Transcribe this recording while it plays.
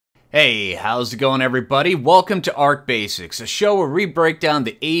Hey, how's it going everybody? Welcome to Arc Basics, a show where we break down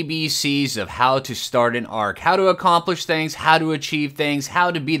the ABCs of how to start an arc, how to accomplish things, how to achieve things,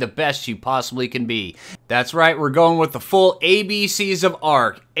 how to be the best you possibly can be. That's right, we're going with the full ABCs of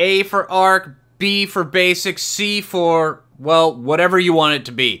arc. A for arc, B for basics, C for, well, whatever you want it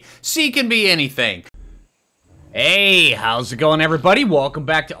to be. C can be anything. Hey, how's it going everybody? Welcome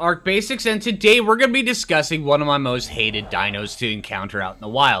back to Arc Basics, and today we're going to be discussing one of my most hated dinos to encounter out in the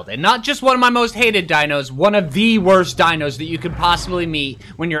wild. And not just one of my most hated dinos, one of the worst dinos that you could possibly meet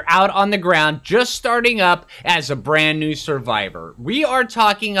when you're out on the ground just starting up as a brand new survivor. We are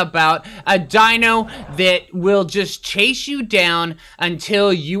talking about a dino that will just chase you down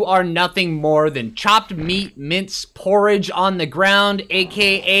until you are nothing more than chopped meat, mince porridge on the ground,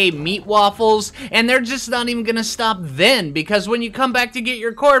 aka meat waffles, and they're just not even going to stop then, because when you come back to get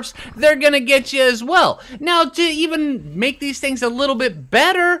your corpse, they're gonna get you as well. Now, to even make these things a little bit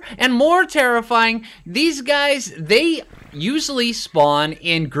better and more terrifying, these guys, they usually spawn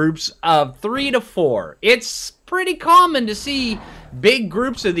in groups of 3 to 4. It's pretty common to see big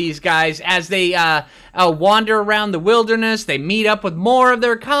groups of these guys as they wander around the wilderness. They meet up with more of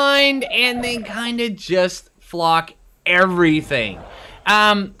their kind, and they kind of just flock everything.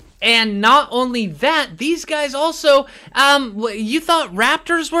 And not only that, these guys also, you thought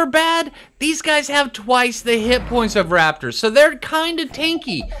raptors were bad? These guys have twice the hit points of raptors, so they're kind of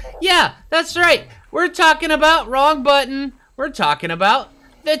tanky. Yeah, that's right. We're talking about, wrong button, we're talking about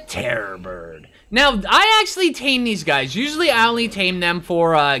the terror bird. Now, I actually tame these guys. Usually I only tame them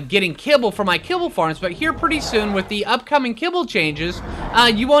for getting kibble for my kibble farms, but here pretty soon with the upcoming kibble changes,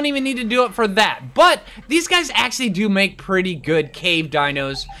 you won't even need to do it for that. But these guys actually do make pretty good cave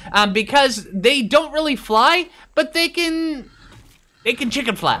dinos because they don't really fly, but they can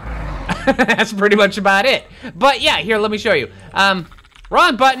chicken flap. That's pretty much about it. But yeah, here, let me show you.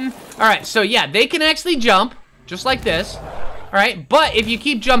 Wrong button. All right, so yeah, they can actually jump, just like this. All right, but if you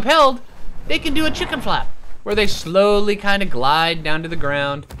keep jump held, they can do a chicken flap, where they slowly kind of glide down to the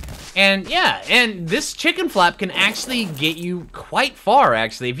ground. And yeah, and this chicken flap can actually get you quite far,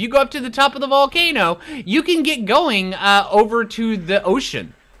 actually. If you go up to the top of the volcano, you can get going over to the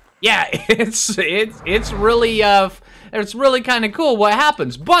ocean. Yeah, it's really kind of cool what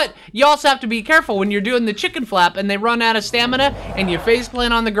happens. But you also have to be careful when you're doing the chicken flap and they run out of stamina and you face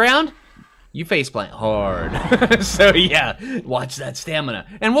plant on the ground. You faceplant hard. So yeah, watch that stamina.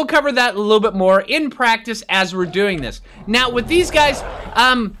 And we'll cover that a little bit more in practice as we're doing this. Now with these guys,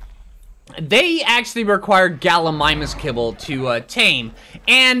 they actually require Gallimimus kibble to tame.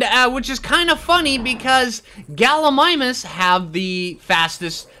 And which is kind of funny because Gallimimus have the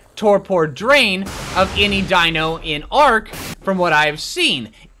fastest torpor drain of any dino in Ark from what I've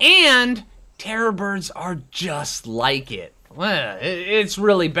seen. And terror birds are just like it. Well, it's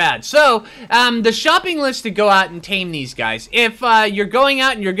really bad. So, the shopping list to go out and tame these guys. If you're going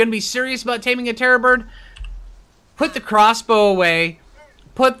out and you're going to be serious about taming a terror bird, put the crossbow away,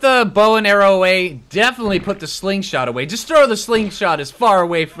 put the bow and arrow away, definitely put the slingshot away. Just throw the slingshot as far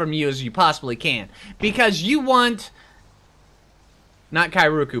away from you as you possibly can. Because you want, not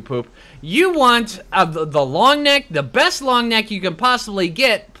Kairuku poop, you want the long neck, the best long neck you can possibly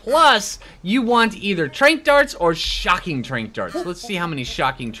get. Plus, you want either trank darts or shocking trank darts. Let's see how many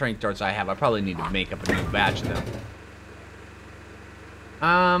shocking trank darts I have. I probably need to make up a new batch of them.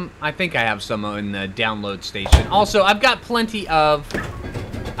 I think I have some in the download station. Also, I've got plenty of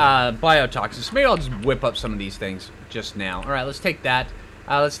biotoxins. Maybe I'll just whip up some of these things just now. All right, let's take that.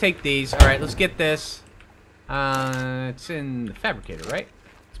 Let's take these. All right, let's get this. It's in the fabricator, right?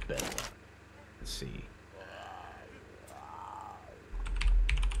 It's better. Let's see.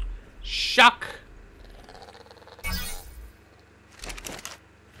 Shock.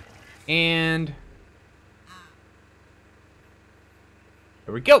 And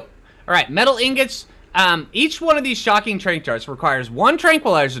there we go. All right, metal ingots. Each one of these shocking trank darts requires one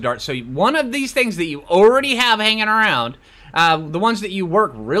tranquilizer dart. So one of these things that you already have hanging around, the ones that you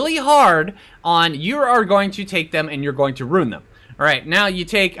work really hard on, you are going to take them and you're going to ruin them. All right, now you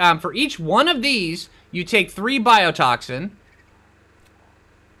take, for each one of these, you take 3 biotoxin.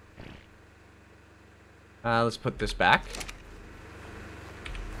 Let's put this back.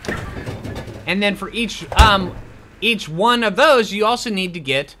 And then for each one of those, you also need to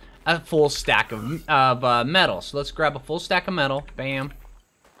get a full stack of metal. So let's grab a full stack of metal. Bam.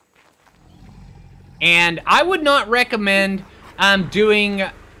 And I would not recommend doing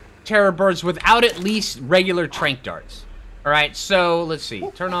terror birds without at least regular trank darts. All right, so let's see.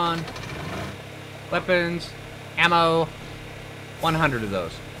 Turn on weapons, ammo, 100 of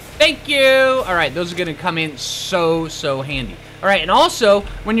those. Thank you. All right, those are going to come in so handy. All right, and also,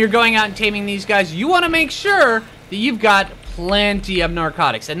 when you're going out and taming these guys, you want to make sure that you've got plenty of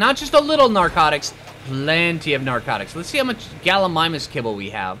narcotics. And not just a little narcotics, plenty of narcotics. Let's see how much Gallimimus kibble we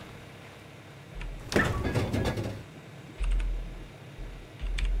have.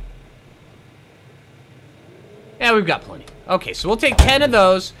 Yeah, we've got plenty. Okay, so we'll take 10 of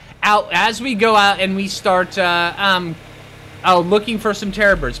those out as we go out and we start looking for some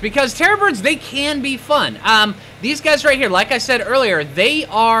terror birds. Because terror birds, they can be fun. These guys right here, like I said earlier,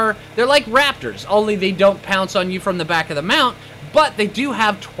 they're like raptors, only they don't pounce on you from the back of the mount, but they do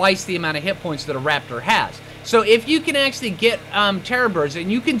have twice the amount of hit points that a raptor has. So if you can actually get terror birds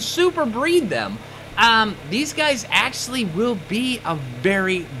and you can super breed them, these guys actually will be a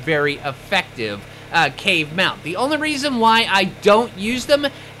very, very effective cave mount. The only reason why I don't use them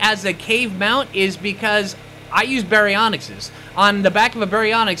as a cave mount is because I use baryonyxes. On the back of a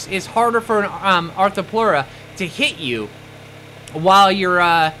baryonyx, it's harder for an arthropleura to hit you while you're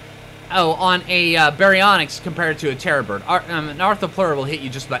on a baryonyx compared to a terror bird. An arthropleura will hit you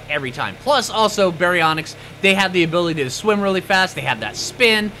just about every time. Plus, also, baryonyx, they have the ability to swim really fast. They have that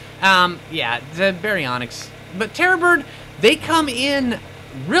spin. Yeah, the baryonyx. But terror bird, they come in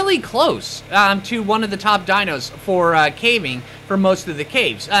really close to one of the top dinos for caving for most of the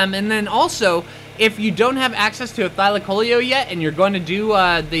caves. And then also, if you don't have access to a Thylacoleo yet and you're going to do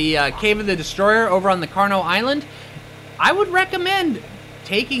the Cave of the Destroyer over on the Carno Island, I would recommend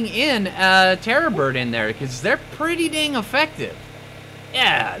taking in a terror bird in there because they're pretty dang effective.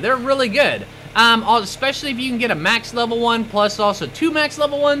 Yeah, they're really good. Especially if you can get a max level one plus also 2 max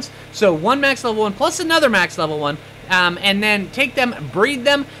level ones. So 1 max level one plus another max level one. And then take them, breed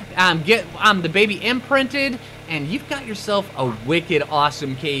them, get the baby imprinted, and you've got yourself a wicked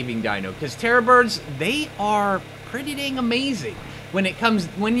awesome caving dino. Because terror birds, they are pretty dang amazing. When you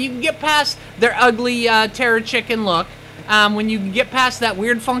can get past their ugly terror chicken look, when you can get past that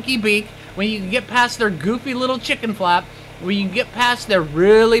weird funky beak, when you can get past their goofy little chicken flap, when you can get past their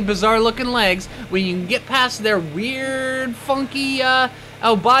really bizarre looking legs, when you can get past their weird funky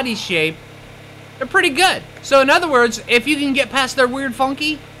body shape, they're pretty good. So in other words, if you can get past their weird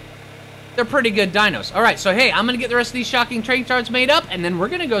funky, they're pretty good dinos. All right, so hey, I'm going to get the rest of these shocking trade charts made up, and then we're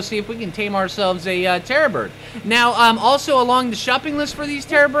going to go see if we can tame ourselves a terror bird. Now, also along the shopping list for these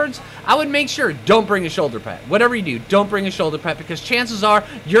terror birds, I would make sure don't bring a shoulder pet. Whatever you do, don't bring a shoulder pet because chances are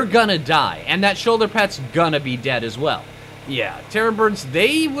you're going to die, and that shoulder pet's going to be dead as well. Yeah, terror birds,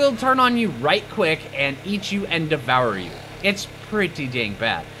 they will turn on you right quick and eat you and devour you. It's pretty dang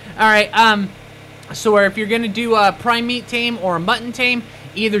bad. All right, so if you're going to do a prime meat tame or a mutton tame,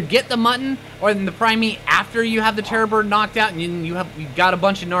 either get the mutton or then the prime meat after you have the terror bird knocked out and you've got a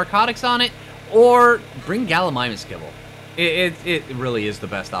bunch of narcotics on it, or bring Gallimimus kibble. It really is the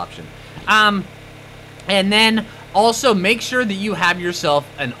best option. And then also make sure that you have yourself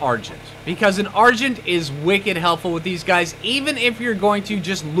an Argent, because an Argent is wicked helpful with these guys, even if you're going to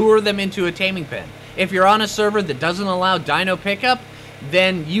just lure them into a taming pen. If you're on a server that doesn't allow dino pickup,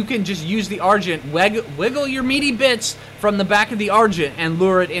 then you can just use the Argent, wiggle your meaty bits from the back of the Argent and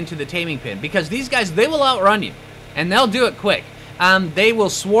lure it into the taming pen. Because these guys, they will outrun you, and they'll do it quick. They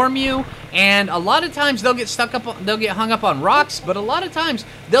will swarm you, and a lot of times they'll get hung up on rocks, but a lot of times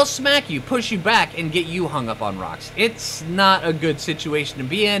they'll smack you, push you back, and get you hung up on rocks. It's not a good situation to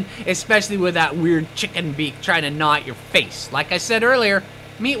be in, especially with that weird chicken beak trying to gnaw at your face. Like I said earlier,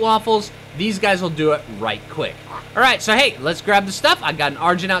 meat waffles, these guys will do it right quick. All right, so hey, let's grab the stuff. I got an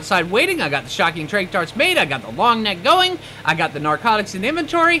Argent outside waiting. I got the shocking trade tarts made. I got the long neck going. I got the narcotics in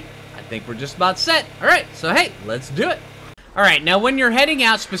inventory. I think we're just about set. All right, so hey, let's do it. All right, now when you're heading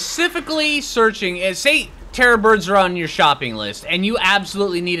out, specifically searching, say terror birds are on your shopping list, and you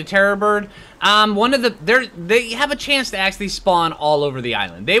absolutely need a terror bird. They have a chance to actually spawn all over the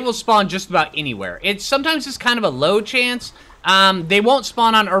island. They will spawn just about anywhere. Sometimes it's kind of a low chance. They won't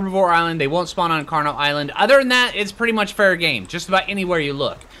spawn on Herbivore Island. They won't spawn on Carno Island. Other than that, it's pretty much fair game, just about anywhere you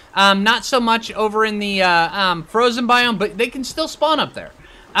look. Not so much over in the frozen biome, but they can still spawn up there.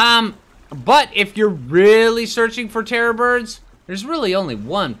 But if you're really searching for terror birds, there's really only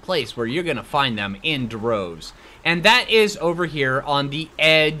one place where you're going to find them in droves. And that is over here on the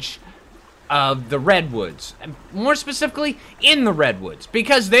edge of the redwoods, more specifically in the redwoods,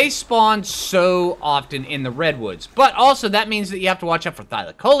 because they spawn so often in the redwoods. But also that means that you have to watch out for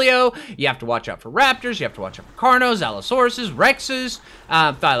Thylacoleo, you have to watch out for raptors, you have to watch out for Carnos, Allosauruses, Rexes,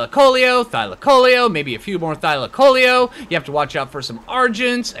 Thylacoleo, maybe a few more Thylacoleo. You have to watch out for some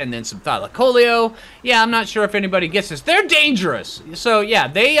Argents and then some Thylacoleo. Yeah, I'm not sure if anybody gets this. They're dangerous. So yeah,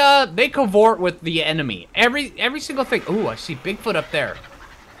 they covert with the enemy. Every single thing. Ooh, I see Bigfoot up there.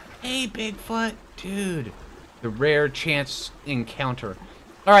 Hey, Bigfoot. Dude, The rare chance encounter.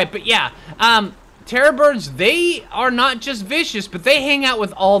 Alright, but yeah. Terror birds, they are not just vicious, but they hang out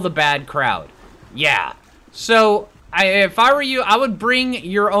with all the bad crowd. Yeah. So, if I were you, I would bring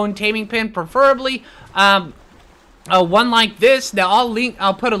your own taming pen, preferably one like this. Now,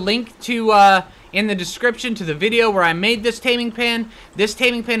 I'll put a link to in the description to the video where I made this taming pen. This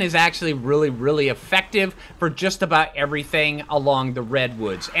taming pen is actually really, really effective for just about everything along the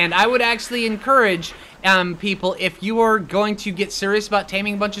redwoods. And I would actually encourage people, if you are going to get serious about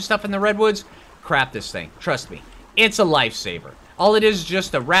taming a bunch of stuff in the redwoods, crap this thing. Trust me, it's a lifesaver. All it is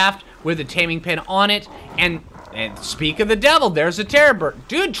just a raft with a taming pen on it. And speak of the devil, there's a terror bird.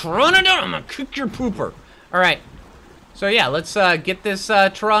 Dude, Toronto, I'm gonna kick your pooper. All right. So yeah, let's get this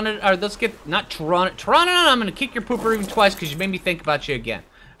Toronto, or let's get, not Toronto, I'm gonna kick your pooper even twice because you made me think about you again.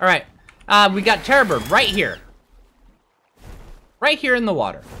 All right, we got terror bird right here in the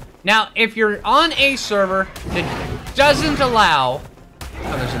water. Now, if you're on a server that doesn't allow,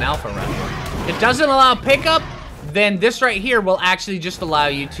 oh, there's an alpha around here. It doesn't allow pickup, then this right here will actually just allow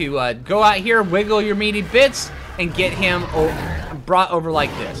you to go out here, wiggle your meaty bits, and get him brought over like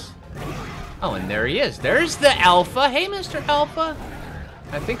this. Oh, and there he is. There's the alpha. Hey, Mr. Alpha.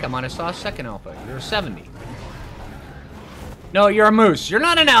 I think I might have saw a second alpha. You're a 70. No, you're a moose. You're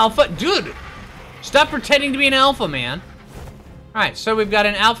not an alpha. Dude, stop pretending to be an alpha, man. All right, so we've got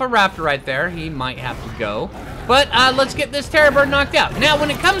an alpha raptor right there. He might have to go. But let's get this terror bird knocked out. Now,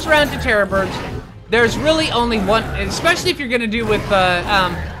 when it comes around to terror birds, there's really only one, especially if you're going to do with,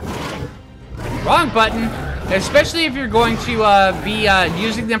 wrong button. Especially if you're going to be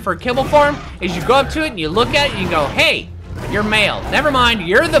using them for kibble farm, is you go up to it and you look at it and you go, hey, you're male. Never mind,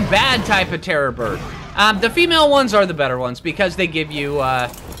 you're the bad type of terror bird. The female ones are the better ones because they give you,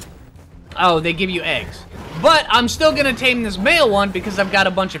 they give you eggs. But I'm still gonna tame this male one because I've got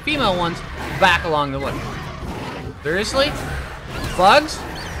a bunch of female ones back along the way. Seriously? Bugs?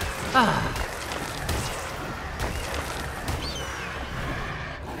 Ah.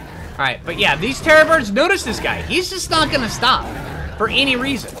 Alright, but yeah, these terror birds, notice this guy. He's just not gonna stop for any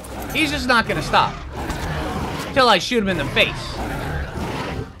reason. He's just not gonna stop until I shoot him in the face.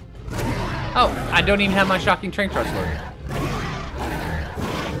 Oh, I don't even have my shocking train thrust loaded.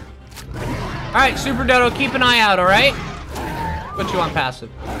 Alright, Super Dodo, keep an eye out, alright? Put you on passive.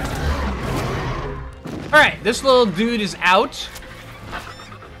 Alright, this little dude is out.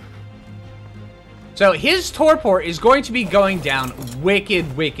 So his torpor is going to be going down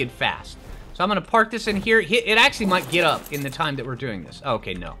wicked, wicked fast. So I'm going to park this in here. It actually might get up in the time that we're doing this.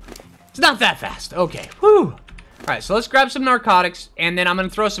 Okay, no. It's not that fast. Okay, whew. All right, so let's grab some narcotics, and then I'm going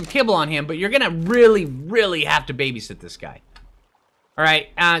to throw some kibble on him, but you're going to really, really have to babysit this guy. All right,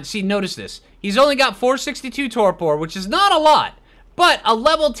 see, notice this. He's only got 462 torpor, which is not a lot, but a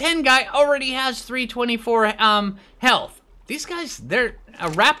level 10 guy already has 324 health. These guys, a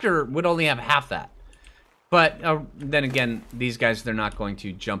raptor would only have half that. But then again, these guys, they're not going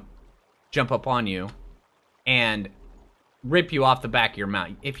to jump up on you and rip you off the back of your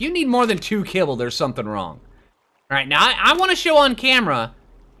mount. If you need more than 2 kibble, there's something wrong. All right, now I want to show on camera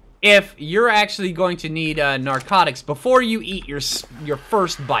if you're actually going to need narcotics before you eat your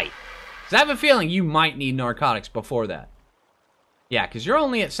first bite. Because I have a feeling you might need narcotics before that. Yeah, because you're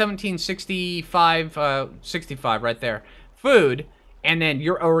only at 1765, 65 right there. Food, and then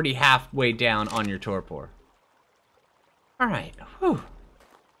you're already halfway down on your torpor. All right, whew.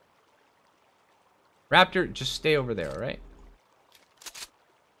 Raptor, just stay over there, all right?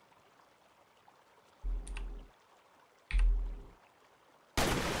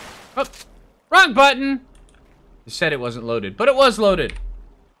 Oh, wrong button! It said it wasn't loaded, but it was loaded.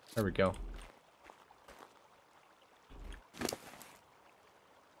 There we go.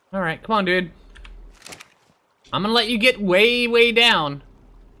 All right, come on, dude. I'm gonna let you get way, way down.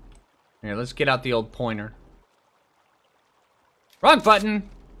 Here, let's get out the old pointer. Wrong button!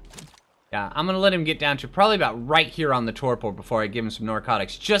 Yeah, I'm gonna let him get down to probably about right here on the torpor before I give him some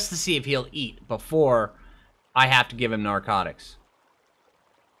narcotics, just to see if he'll eat before I have to give him narcotics.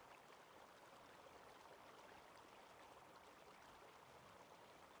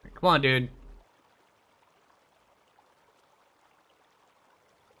 Come on, dude.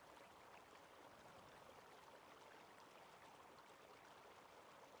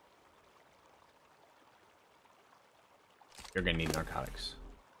 You're gonna need narcotics.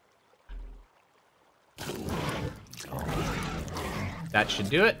 That should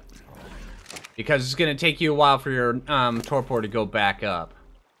do it. Because it's gonna take you a while for your torpor to go back up.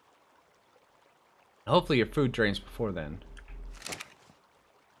 Hopefully your food drains before then.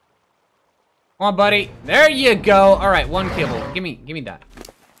 Come on, buddy. There you go. All right, 1 kibble. Give me that. Give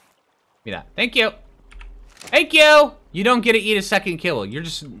me that. Thank you. Thank you! You don't get to eat a second kill. You're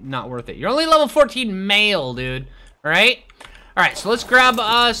just not worth it. You're only level 14 male, dude. Alright? Alright, so let's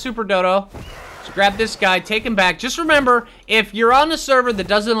grab Super Dodo. Let's grab this guy, take him back. Just remember, if you're on a server that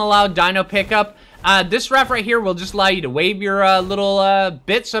doesn't allow dino pickup, this ref right here will just allow you to wave your little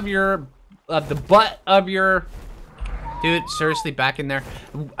bits of your, the butt of your... Dude, seriously, back in there.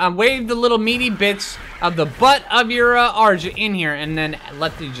 Wave the little meaty bits of the butt of your Arj in here, and then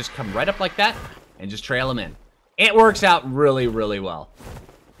let them just come right up like that, and just trail them in. It works out really, really well.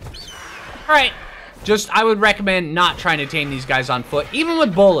 Alright, I would recommend not trying to tame these guys on foot, even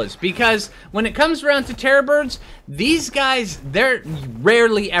with bolas, because when it comes around to terror birds, these guys, they're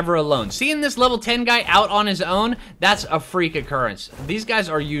rarely ever alone. Seeing this level 10 guy out on his own, that's a freak occurrence. These guys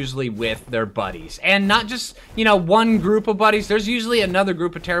are usually with their buddies, and not just, you know, one group of buddies. There's usually another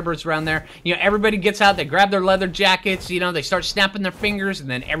group of terror birds around there. You know, everybody gets out, they grab their leather jackets, you know, they start snapping their fingers, and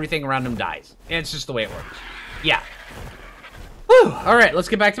then everything around them dies. And it's just the way it works. Yeah. Whew. All right, let's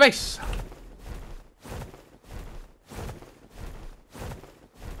get back to base.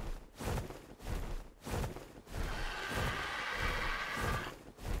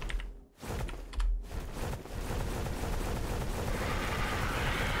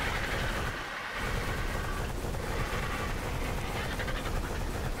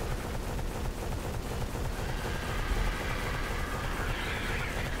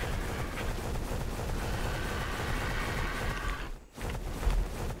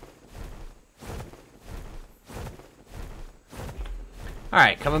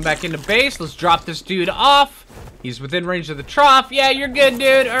 Alright, coming back into base. Let's drop this dude off. He's within range of the trough. Yeah, you're good,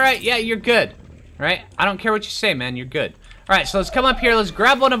 dude. Alright, yeah, you're good. Alright, I don't care what you say, man. You're good. Alright, so let's come up here. Let's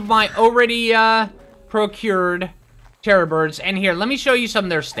grab one of my already procured terror birds. And here, let me show you some of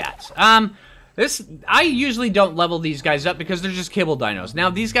their stats. I usually don't level these guys up because they're just kibble dinos. Now,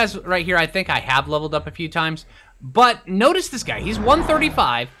 these guys right here, I think I have leveled up a few times. But notice this guy. He's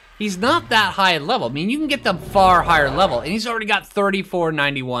 135. He's not that high in level. I mean, you can get them far higher level, and he's already got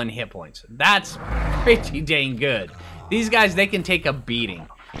 3491 hit points. That's pretty dang good. These guys, they can take a beating.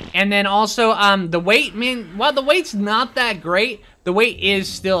 And then also, the weight, man, while the weight's not that great, the weight is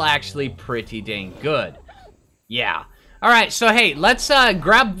still actually pretty dang good. Yeah. All right, so hey, let's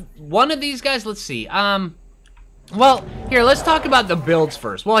grab one of these guys. Let's see. Well, here, let's talk about the builds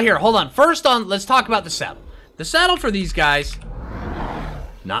first. Well, here, hold on. First on, let's talk about the saddle. The saddle for these guys...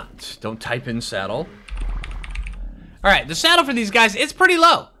 Don't type in saddle. Alright, the saddle for these guys, it's pretty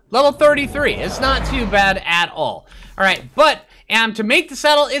low. Level 33. It's not too bad at all. Alright, but to make the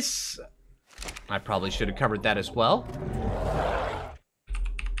saddle, I probably should have covered that as well.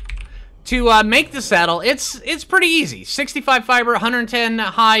 To make the saddle, it's pretty easy. 65 fiber, 110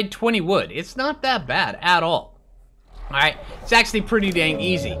 hide, 20 wood. It's not that bad at all. Alright, it's actually pretty dang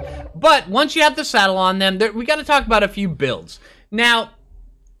easy. But once you have the saddle on them, we got to talk about a few builds. Now,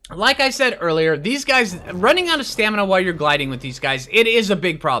 like I said earlier, these guys, running out of stamina while you're gliding with these guys, it is a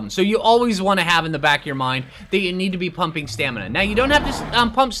big problem. So you always want to have in the back of your mind that you need to be pumping stamina. Now, you don't have to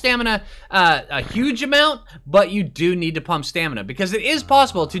pump stamina a huge amount, but you do need to pump stamina because it is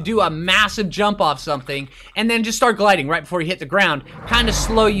possible to do a massive jump off something and then just start gliding right before you hit the ground, kind of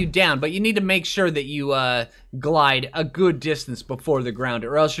slow you down. But you need to make sure that you glide a good distance before the ground,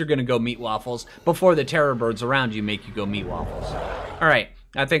 or else you're going to go meat waffles before the terror birds around you make you go meat waffles. All right.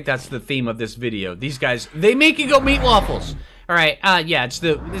 I think that's the theme of this video. These guys, they make you go meat waffles. All right, yeah, it's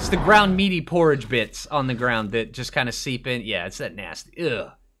the ground meaty porridge bits on the ground that just kind of seep in. Yeah, it's that nasty.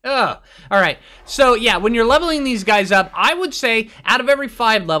 Ugh. Ugh. All right, so yeah, when you're leveling these guys up, I would say out of every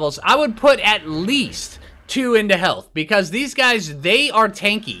 5 levels, I would put at least 2 into health, because these guys, they are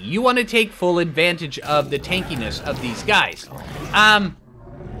tanky. You want to take full advantage of the tankiness of these guys.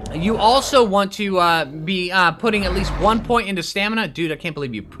 You also want to be putting at least 1 point into stamina. Dude, I can't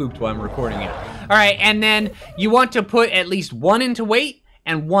believe you pooped while I'm recording it. All right, and then you want to put at least 1 into weight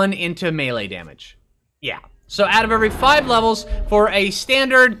and 1 into melee damage. Yeah. So out of every 5 levels, for a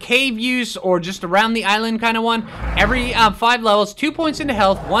standard cave use or just around the island kind of one, every 5 levels, 2 points into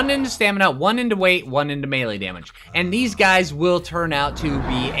health, 1 into stamina, 1 into weight, 1 into melee damage. And these guys will turn out to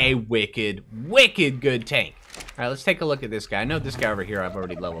be a wicked, wicked good tank. All right, let's take a look at this guy. I know this guy over here I've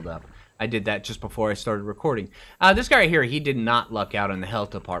already leveled up. I did that just before I started recording. This guy right here, he did not luck out in the health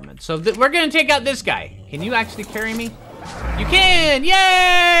department. So we're going to take out this guy. Can you actually carry me? You can!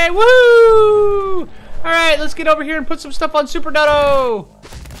 Yay! Woohoo! All right, let's get over here and put some stuff on Super Dodo.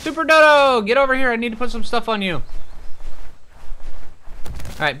 Super Dodo, get over here. I need to put some stuff on you. All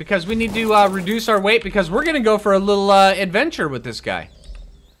right, because we need to reduce our weight because we're going to go for a little adventure with this guy.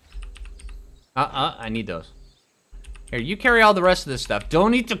 I need those. Here, you carry all the rest of this stuff.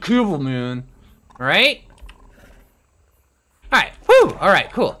 Don't eat the kibble, man. All right? Woo! All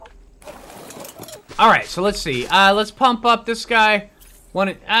right, cool. All right, so let's see. Let's pump up this guy.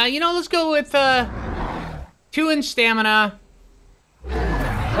 You know, let's go with 2 in stamina,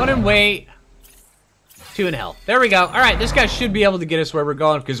 1 in weight, 2 in health. There we go. All right, this guy should be able to get us where we're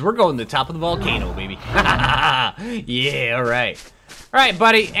going because we're going to the top of the volcano, baby. Yeah, all right. All right,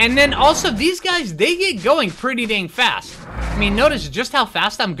 buddy. And then also these guys, they get going pretty dang fast. I mean, notice just how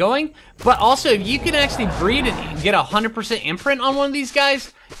fast I'm going, but also if you can actually breed and get 100% imprint on one of these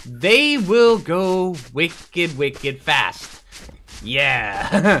guys, they will go wicked, wicked fast.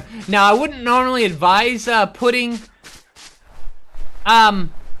 Yeah. Now, I wouldn't normally advise putting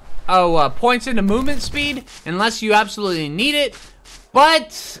points into movement speed unless you absolutely need it.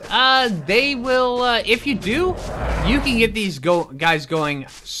 But they will, if you do, you can get these guys going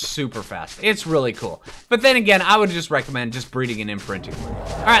super fast. It's really cool. But then again, I would just recommend just breeding and imprinting.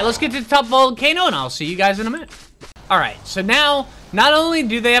 All right, let's get to the top of the volcano, and I'll see you guys in a minute. All right, so now, not only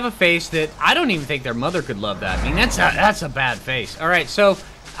do they have a face that I don't even think their mother could love that. I mean, that's a bad face. All right, so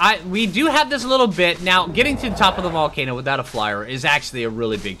we do have this little bit. Now, getting to the top of the volcano without a flyer is actually a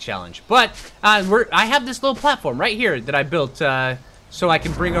really big challenge. But I have this little platform right here that I built so I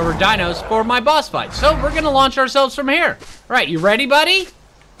can bring over dinos for my boss fight. So we're gonna launch ourselves from here. All right, you ready, buddy?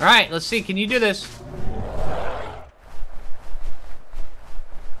 All right, let's see, can you do this?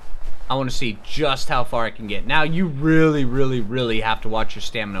 I wanna see just how far I can get. Now, you really, really, really have to watch your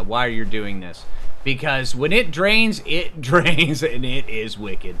stamina while you're doing this. Because when it drains, and it is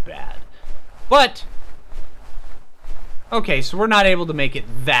wicked bad. But, okay, so we're not able to make it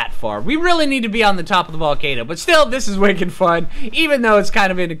that far. We really need to be on the top of the volcano, but still, this is wicked fun, even though it's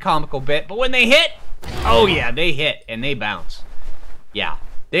kind of in a comical bit. But when they hit, oh yeah, they hit, and they bounce. Yeah,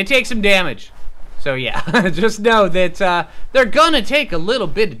 they take some damage. So yeah, just know that they're gonna take a little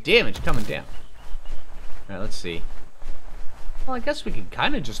bit of damage coming down. All right, let's see. Well, I guess we can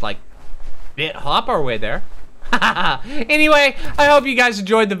kind of just like hop our way there. Anyway, I hope you guys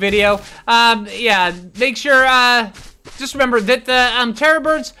enjoyed the video. Yeah, make sure, just remember that the terror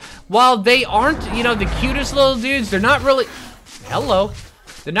birds, while they aren't, you know, the cutest little dudes, they're not really, hello,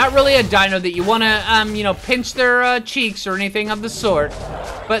 they're not really a dino that you want to, you know, pinch their cheeks or anything of the sort.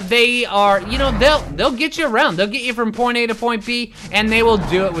 But they are, you know, they'll get you around. They'll get you from point A to point B, and they will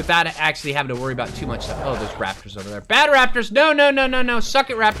do it without actually having to worry about too much stuff. Oh, there's raptors over there. Bad raptors. No, no, no, no, no. Suck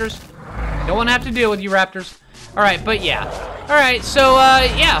it, raptors. Don't want to have to deal with you, raptors. All right, but yeah. All right, so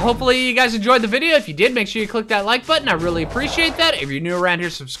yeah, hopefully you guys enjoyed the video. If you did, make sure you click that like button. I really appreciate that. If you're new around here,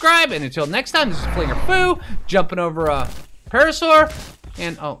 subscribe. And until next time, this is Phlinger Phoo, jumping over a parasaur.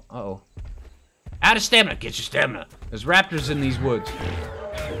 And, uh-oh. Out of stamina. Get your stamina. There's raptors in these woods.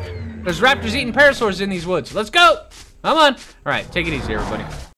 There's raptors eating parasaurs in these woods. Let's go. Come on. All right, take it easy, everybody.